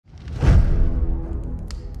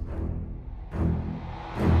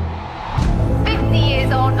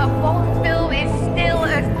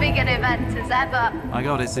Ventures ever. My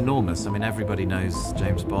God, it's enormous. I mean, everybody knows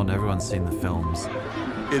James Bond. Everyone's seen the films.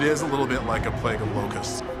 It is a little bit like a plague of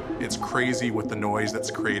locusts. It's crazy with the noise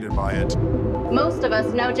that's created by it. Most of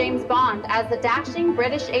us know James Bond as the dashing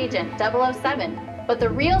British agent 007, but the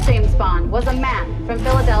real James Bond was a man from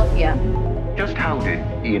Philadelphia. Just how did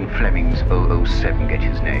Ian Fleming's 007 get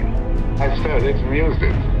his name? I studied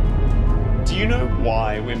music. Do you know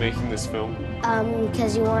why we're making this film?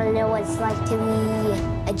 Because you want to know what it's like to be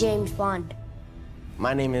a James Bond.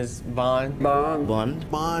 My name is Bond. Bond. Bond.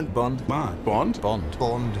 Bond. Bond. Bond. Bond? Bond.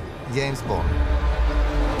 Bond. James Bond.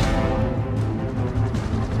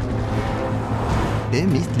 Det är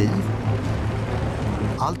mitt liv.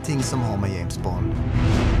 Allting som har med James Bond.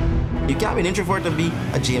 You got me an introvert to be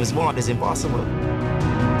a James Bond is impossible.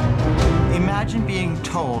 Imagine being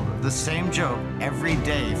told the same joke every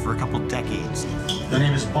day for a couple decades. The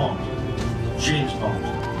name is Bond. James Bond.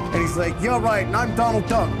 And he's like, you're right, and I'm Donald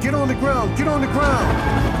Duck. Get on the ground, get on the ground.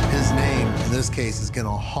 His name, in this case, is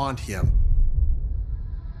gonna haunt him.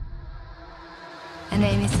 A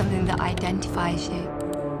name is something that identifies you.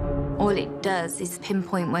 All it does is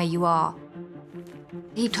pinpoint where you are.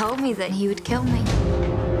 He told me that he would kill me.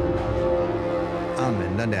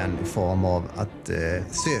 Använda den i form av att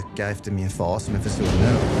söka efter min far som är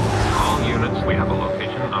försvunnen. All units, we have a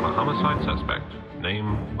location on a homicide suspect.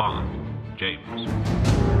 Name Bond. James.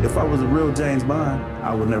 If I was a real James Bond,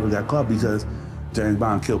 I would never got caught because James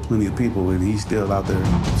Bond killed plenty of people and he's still out there.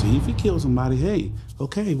 See, if he kills somebody, hey,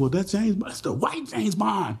 okay, well, that's James Bond. That's the white James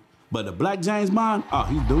Bond. But the black James Bond, oh,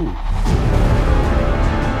 he's doomed.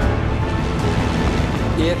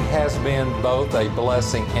 It has been both a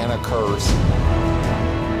blessing and a curse.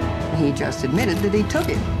 He just admitted that he took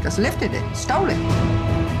it, just lifted it, stole it.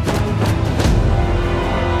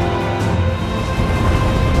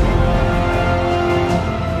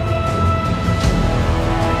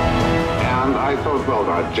 And I thought, well,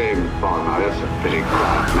 that James Bond, now that's a pretty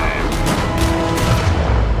crap name.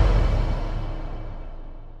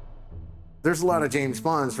 There's a lot of James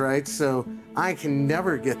Bonds, right? So I can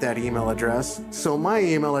never get that email address. So my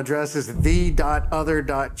email address is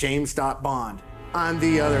the.other.james.bond. I'm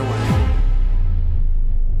the other one.